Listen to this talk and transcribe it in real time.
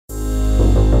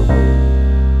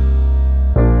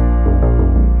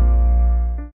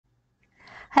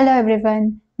Hello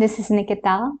everyone, this is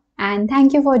Nikita and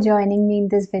thank you for joining me in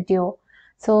this video.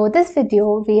 So this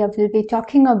video we will be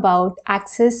talking about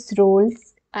access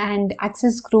roles and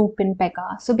access group in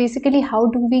Pega. So basically how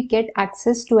do we get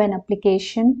access to an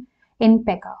application in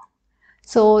Pega?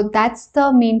 So that's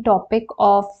the main topic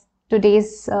of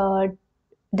today's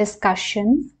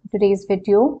discussion, today's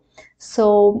video.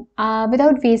 So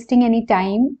without wasting any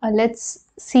time, let's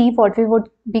see what we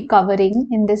would be covering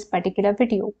in this particular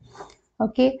video.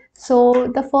 Okay,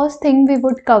 so the first thing we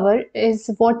would cover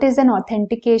is what is an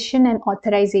authentication and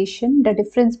authorization, the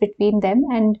difference between them,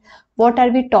 and what are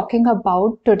we talking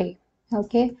about today.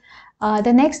 Okay,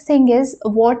 the next thing is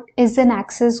what is an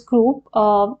access group.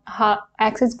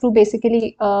 Access group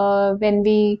basically, when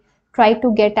we try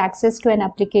to get access to an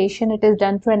application, it is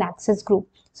done through an access group.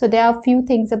 So there are a few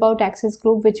things about access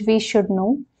group which we should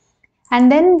know.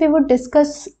 And then we would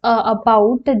discuss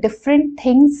about the different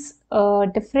things,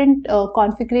 different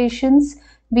configurations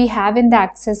we have in the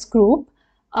access group,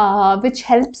 which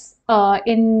helps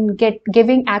in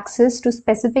giving access to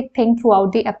specific thing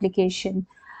throughout the application.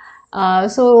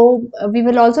 So we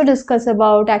will also discuss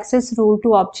about access rule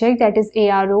to object, that is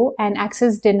ARO, and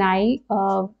access deny,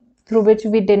 through which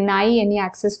we deny any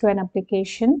access to an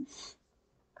application.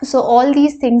 So all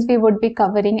these things we would be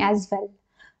covering as well.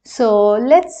 So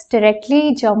let's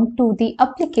directly jump to the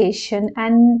application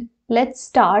and let's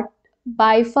start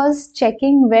by first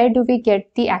checking where do we get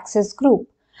the access group.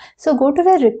 So go to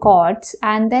the records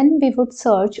and then we would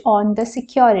search on the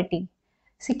security.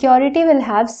 Security will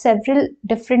have several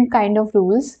different kind of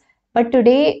rules, but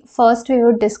today first we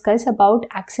would discuss about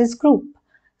access group.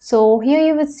 So here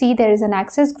you would see there is an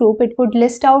access group. It would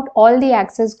list out all the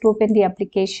access group in the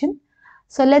application.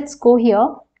 So let's go here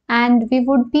and we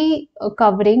would be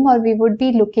covering, or we would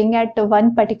be looking at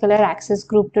one particular access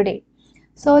group today.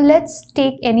 So let's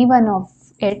take any one of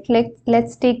it.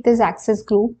 Let's take this access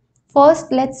group. First,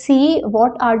 let's see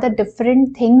what are the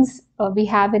different things we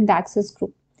have in the access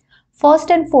group.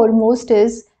 First and foremost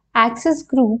is access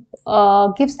group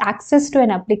gives access to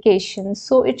an application.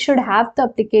 So it should have the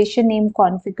application name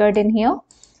configured in here,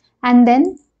 and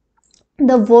then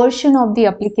the version of the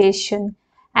application.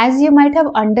 As you might have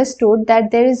understood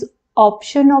that there is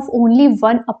option of only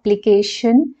one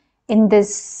application in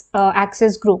this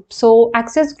access group. So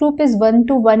access group is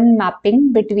one-to-one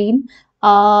mapping between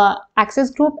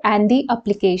access group and the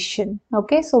application.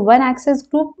 Okay, so one access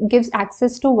group gives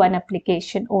access to one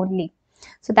application only.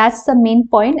 So that's the main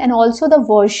point, and also the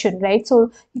version, right?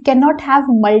 So you cannot have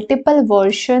multiple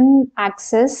version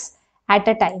access at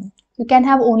a time. You can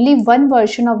have only one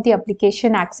version of the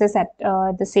application access at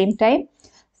the same time.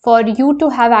 For you to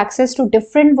have access to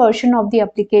different version of the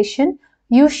application,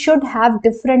 you should have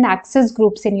different access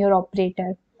groups in your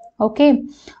operator. Okay,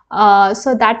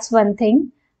 so that's one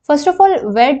thing. First of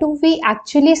all, where do we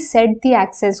actually set the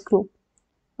access group?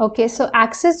 Okay, so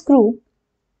access group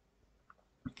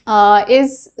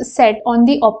is set on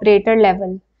the operator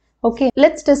level. Okay,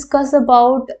 let's discuss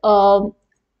about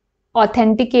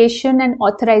authentication and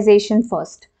authorization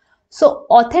first. So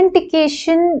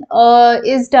authentication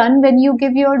is done when you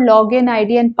give your login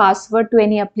ID and password to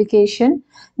any application.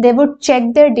 They would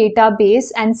check their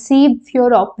database and see if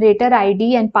your operator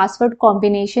ID and password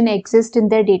combination exist in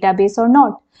their database or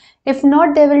not. If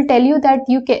not, they will tell you that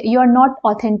you are not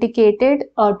authenticated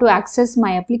to access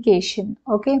my application.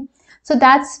 Okay, so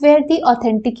that's where the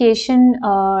authentication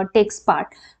takes part.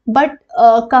 But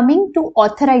coming to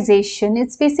authorization,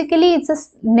 it's a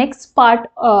next part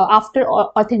after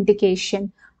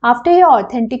authentication. After you're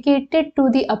authenticated to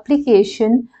the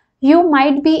application, you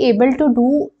might be able to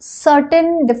do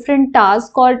certain different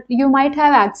tasks, or you might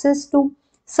have access to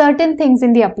certain things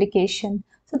in the application.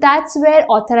 So that's where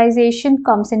authorization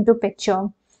comes into picture.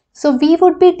 So we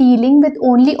would be dealing with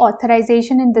only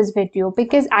authorization in this video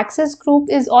because access group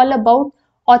is all about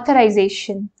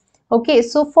authorization. Okay,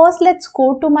 so first let's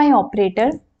go to my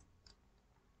operator.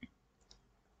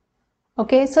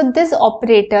 Okay, so this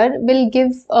operator will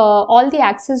give all the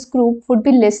access group would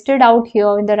be listed out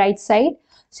here in the right side.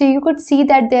 So you could see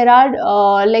that there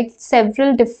are like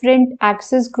several different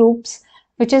access groups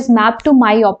which is mapped to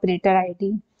my operator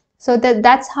ID. So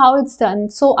that's how it's done.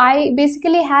 So I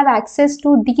basically have access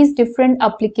to these different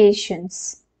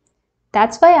applications.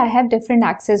 That's why I have different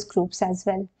access groups as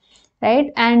well.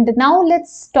 Right, and now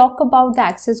let's talk about the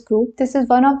access group. This is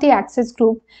one of the access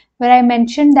group where I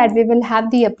mentioned that we will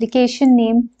have the application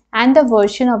name and the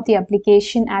version of the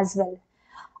application as well.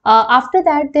 After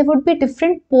that, there would be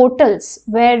different portals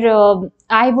where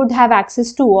I would have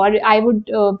access to, or I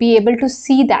would be able to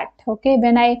see that. Okay,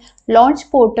 when I launch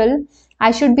portal,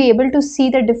 I should be able to see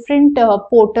the different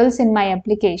portals in my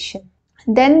application.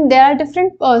 Then there are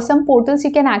different some portals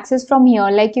you can access from here,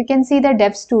 like you can see the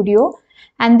Dev Studio,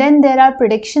 and then there are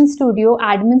Prediction Studio,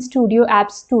 Admin Studio,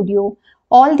 App Studio.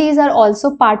 All these are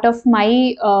also part of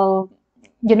my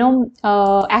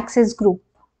access group.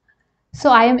 So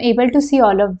I am able to see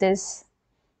all of this.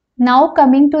 Now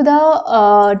coming to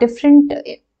the different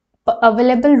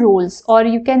available roles, or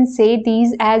you can say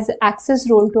these as access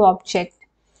role to object.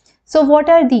 So what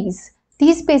are these?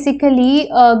 These basically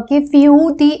give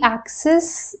you the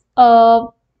access, a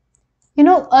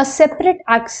separate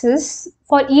access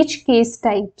for each case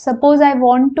type. Suppose I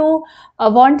want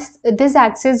this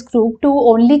access group to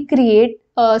only create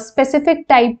a specific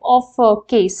type of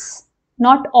case,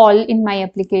 not all in my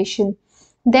application.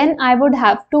 Then I would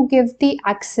have to give the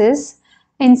access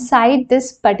inside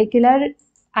this particular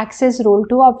access role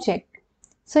to object.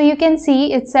 So you can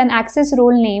see it's an access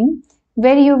role name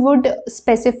where you would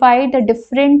specify the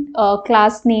different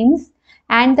class names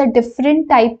and the different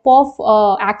type of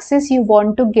access you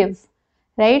want to give,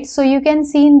 right? So you can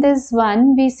see in this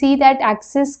one, we see that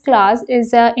access class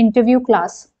is a interview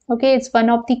class. Okay, it's one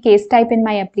of the case type in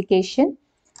my application.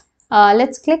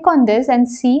 Let's click on this and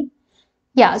see.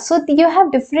 Yeah, so you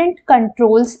have different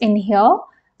controls in here.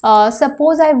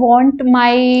 Suppose I want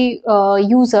my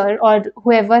user or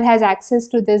whoever has access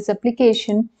to this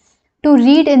application to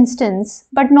read instance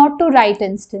but not to write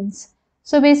instance.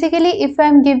 So basically, if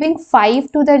I'm giving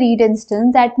 5 to the read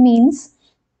instance, that means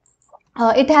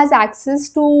it has access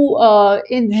to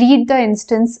read the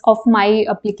instance of my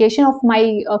application, of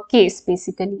my case,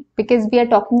 basically, because we are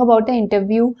talking about the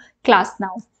interview class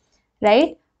now,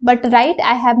 right? But right,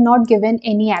 I have not given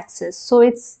any access. So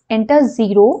it's enter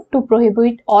 0 to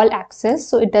prohibit all access.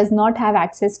 So it does not have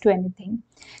access to anything.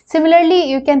 Similarly,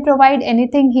 you can provide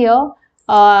anything here,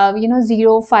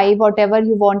 0, 5, whatever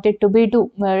you want it to be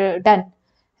done,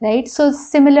 right? So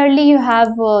similarly, you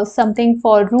have something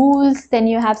for rules, then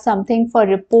you have something for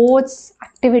reports,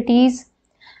 activities.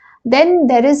 Then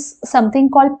there is something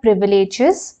called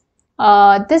privileges.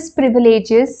 This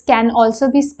privileges can also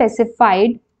be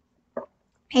specified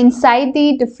inside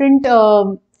the different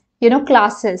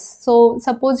classes. So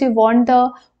suppose you want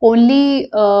the only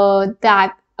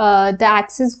the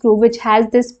access group which has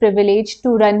this privilege to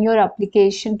run your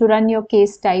application, to run your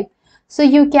case type, so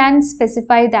you can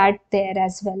specify that there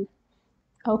as well.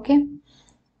 Okay,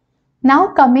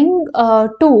 now coming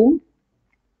to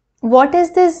what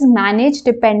is this manage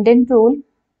dependent role.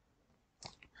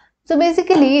 So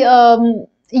basically,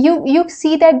 you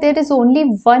see that there is only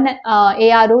one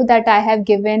ARO that I have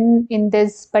given in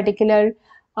this particular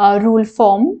rule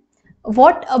form.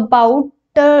 What about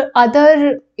the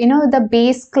other, the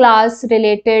base class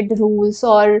related rules,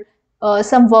 or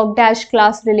some work dash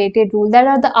class related rule that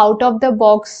are the out of the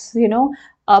box,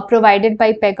 provided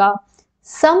by Pega?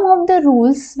 Some of the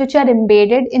rules which are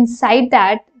embedded inside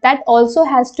that also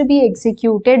has to be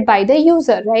executed by the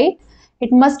user, right?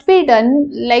 It must be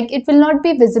done, like it will not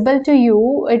be visible to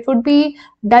you, it would be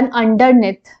done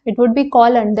underneath, it would be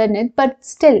called underneath, but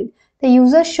still the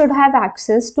user should have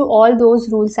access to all those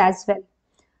rules as well.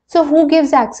 So who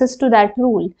gives access to that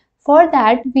rule? For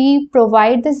that, we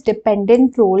provide this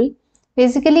dependent role.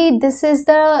 Basically, this is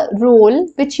the role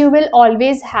which you will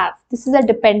always have. This is a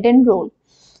dependent role.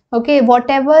 Okay,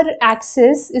 whatever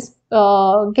access is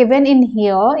given in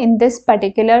here in this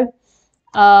particular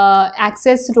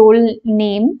access role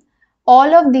name,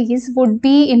 all of these would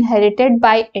be inherited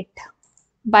by it,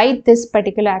 by this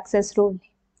particular access role.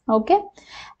 Okay,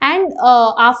 and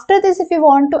after this, if you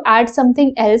want to add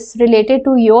something else related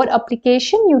to your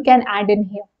application, you can add in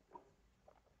here.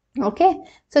 Okay,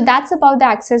 so that's about the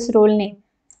access role name.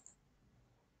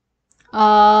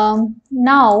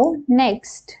 Now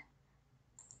next,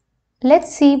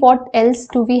 let's see what else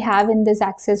do we have in this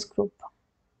access group.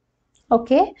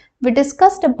 Okay, we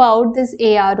discussed about this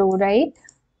ARO, right,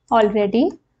 already.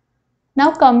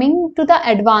 Now coming to the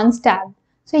advanced tab.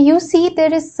 So you see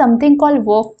there is something called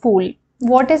work pool.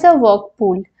 What is a work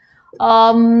pool?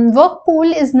 Work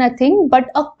pool is nothing but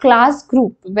a class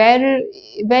group where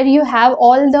you have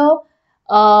all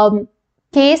the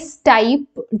case type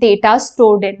data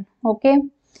stored in. Okay,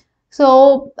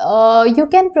 so you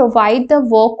can provide the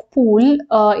work pool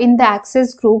in the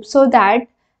access group so that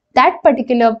that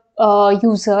particular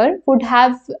user would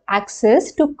have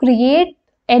access to create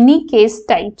any case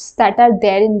types that are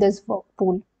there in this work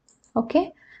pool.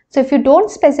 Okay, so if you don't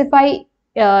specify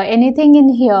anything in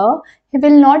here, you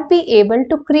will not be able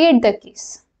to create the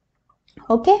case.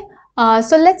 Okay,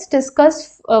 so let's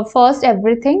discuss first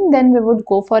everything, then we would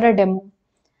go for a demo.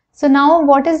 So now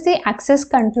what is the access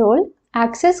control?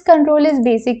 Access control is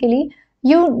basically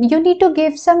you need to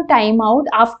give some time out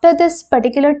after this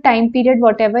particular time period,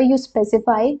 whatever you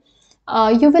specify.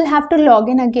 You will have to log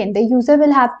in again. The user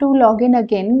will have to log in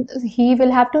again. He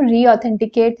will have to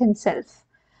re-authenticate himself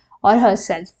or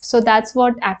herself. So that's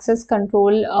what access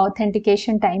control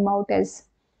authentication timeout is.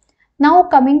 Now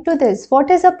coming to this, what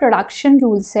is a production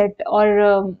rule set,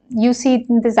 or you see it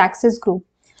in this access group.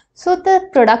 So the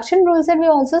production rule set we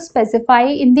also specify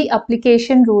in the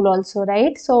application rule also,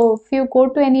 right? So if you go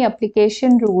to any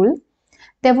application rule,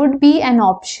 there would be an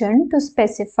option to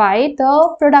specify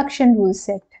the production rule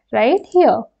set right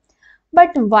here.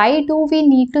 But why do we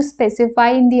need to specify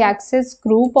in the access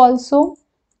group also?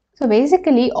 So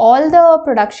basically all the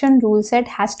production rule set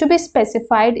has to be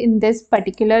specified in this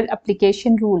particular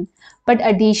application rule. But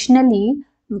additionally,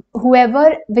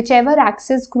 whichever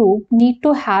access group need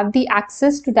to have the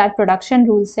access to that production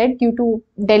rule set due to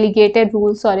delegated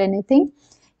rules or anything,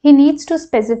 he needs to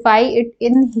specify it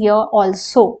in here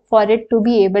also for it to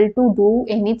be able to do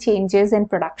any changes in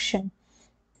production.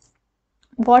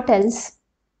 What else?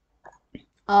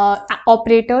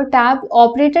 Operator tab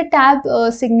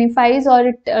signifies, or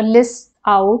it lists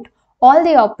out all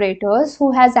the operators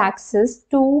who has access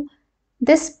to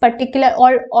this particular,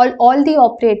 or all the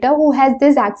operator who has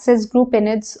this access group in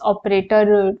its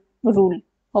operator rule.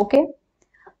 Okay,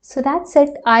 so that's it.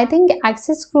 I think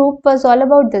access group was all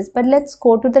about this, but let's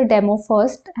go to the demo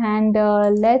first, and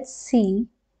let's see.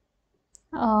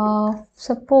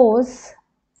 Suppose,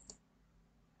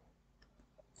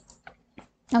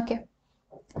 okay,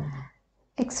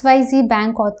 XYZ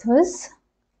bank authors.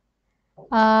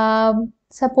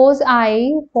 Suppose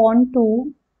I want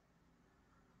to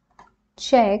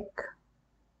check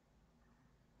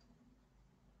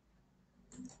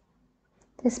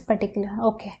this particular,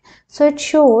 okay, so it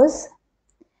shows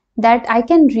that I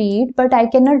can read but I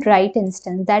cannot write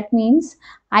instance. That means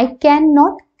I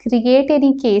cannot create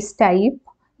any case type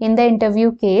in the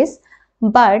interview case,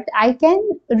 but I can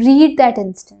read that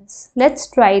instance. Let's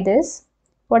try this.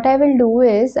 What I will do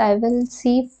is I will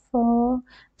see for,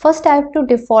 first I have to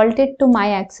default it to my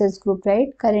access group,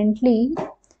 right? Currently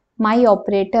my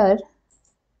operator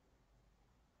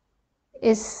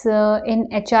is in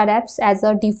HR apps as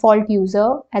a default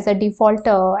user, as a default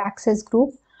access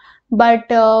group. But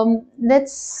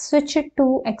let's switch it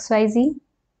to XYZ.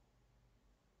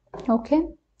 Okay.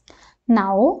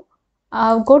 Now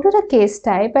go to the case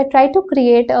type. I try to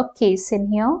create a case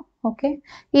in here. Okay.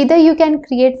 Either you can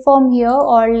create from here,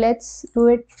 or let's do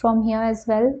it from here as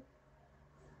well.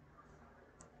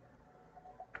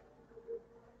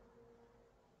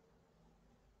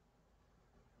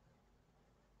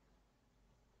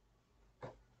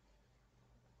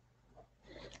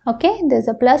 Okay, there's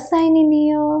a plus sign in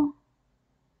here.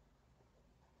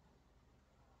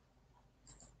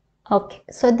 Okay,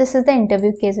 so this is the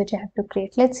interview case which I have to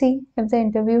create. Let's see if the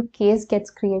interview case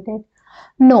gets created.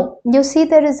 No, you see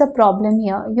there is a problem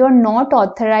here. You're not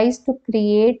authorized to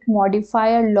create,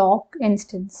 modify, or lock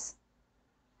instance.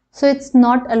 So it's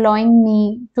not allowing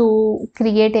me to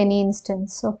create any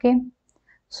instance. Okay,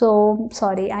 so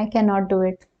sorry, I cannot do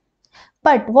it.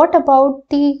 But what about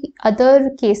the other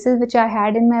cases which I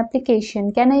had in my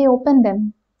application? Can I open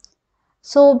them?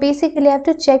 So basically I have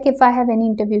to check if I have any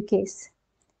interview case.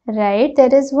 Right,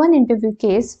 there is one interview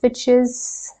case which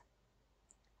is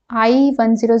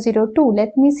I1002.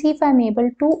 Let me see if I'm able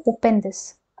to open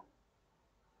this.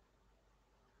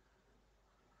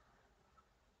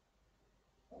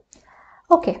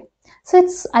 Okay, so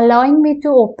it's allowing me to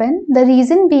open. The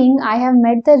reason being I have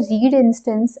met the read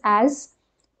instance as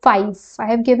 5. I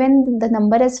have given the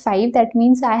number as 5. That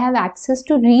means I have access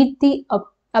to read the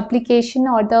application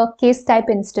or the case type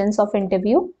instance of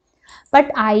interview.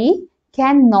 But I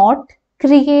cannot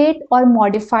create or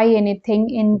modify anything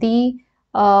in the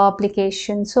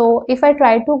application. So if I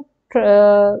try to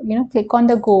click on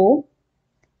the go,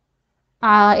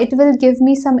 it will give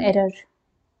me some error.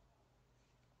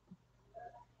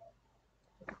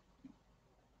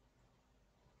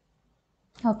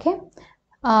 Okay,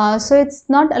 so it's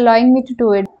not allowing me to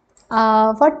do it.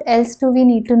 What else do we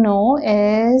need to know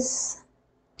is,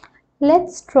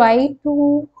 let's try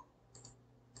to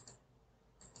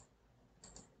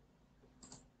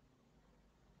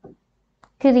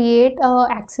create a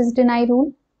access deny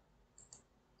rule.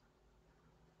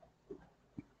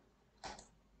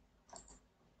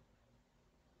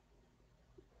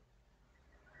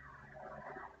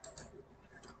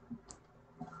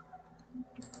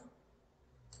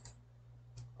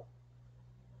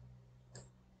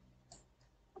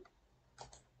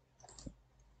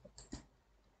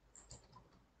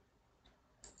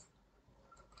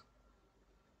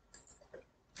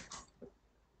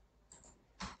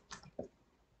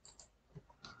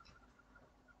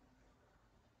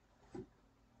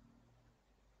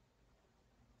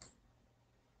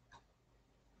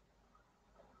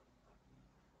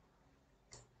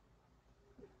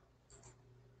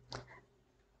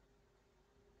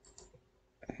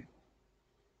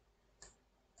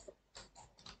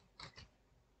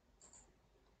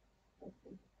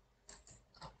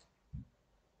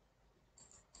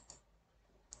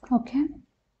 Okay.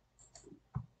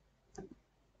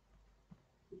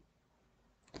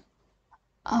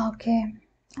 Okay.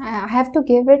 I have to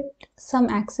give it some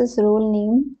access role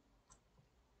name.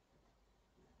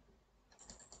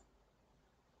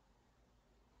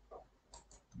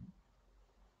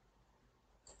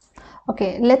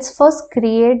 Okay, let's first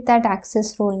create that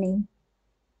access role name.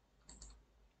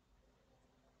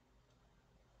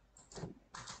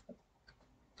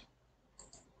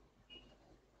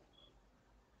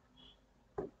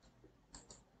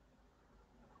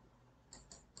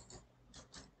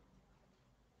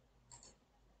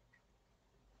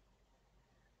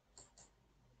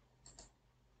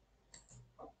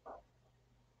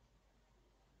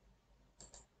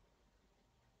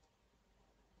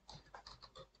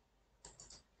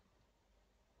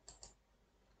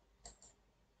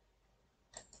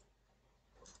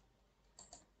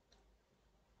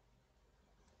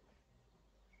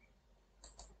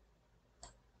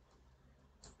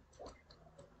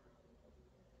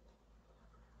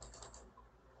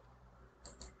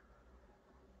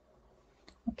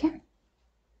 Okay.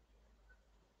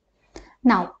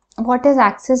 Now, what is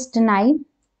access deny?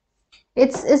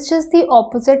 It's just the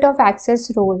opposite of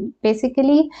access role.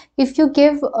 Basically, if you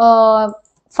give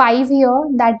 5 here,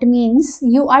 that means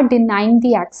you are denying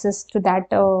the access to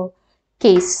that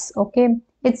case. Okay,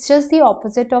 it's just the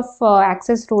opposite of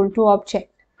access role to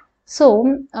object.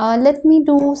 So let me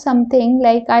do something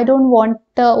like I don't want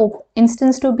the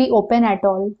instance to be open at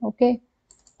all. Okay,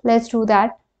 let's do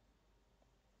that.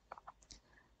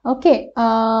 Okay,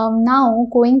 now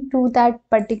going to that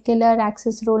particular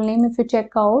access role name, if you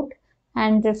check out,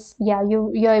 and if yeah,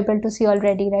 you're able to see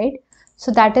already, right?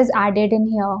 So that is added in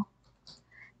here.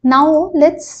 Now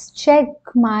let's check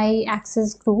my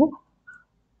access group,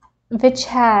 which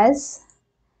has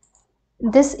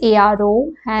this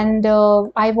ARO, and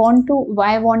I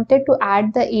wanted to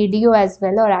add the ADO as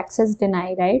well, or access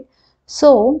deny, right?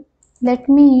 So let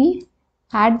me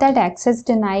add that access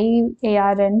deny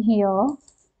ARN here.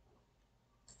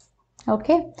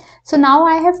 Okay, so now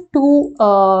I have two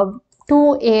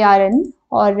ARN,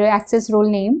 or access role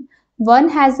name. One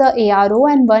has a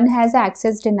ARO and one has a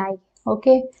access deny.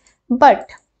 Okay, but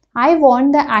I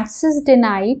want the access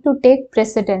deny to take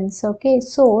precedence. Okay,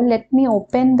 so let me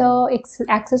open the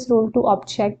access role to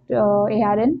object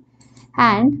ARN,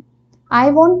 and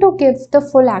I want to give the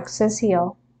full access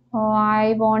here.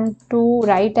 I want to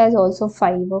write as also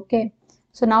 5. Okay,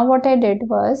 so now what I did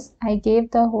was I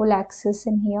gave the whole access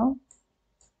in here.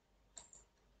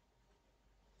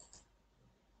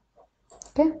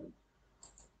 Okay,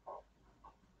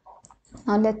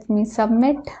 now let me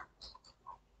submit.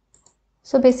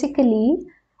 So basically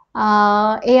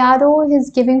ARO is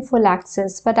giving full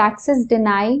access, but access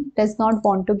deny does not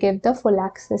want to give the full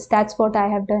access. That's what I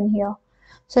have done here.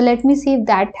 So let me see if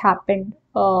that happened,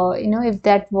 if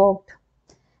that worked.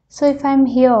 So if I'm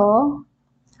here,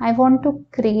 I want to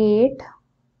create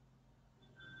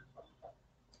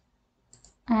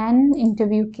an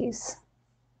interview case.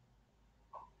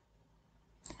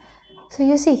 So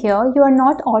you see here, you are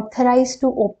not authorized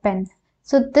to open.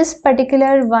 So this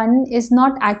particular one is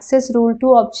not access rule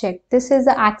to object. This is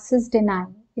the access deny.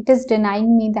 It is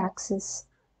denying me the access.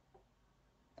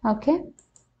 Okay.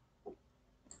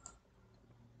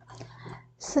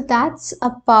 So that's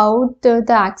about the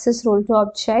access rule to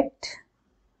object.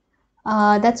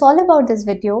 That's all about this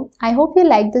video. I hope you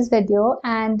like this video,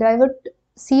 and I would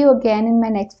see you again in my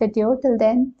next video. Till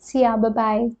then, see ya. Bye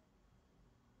bye.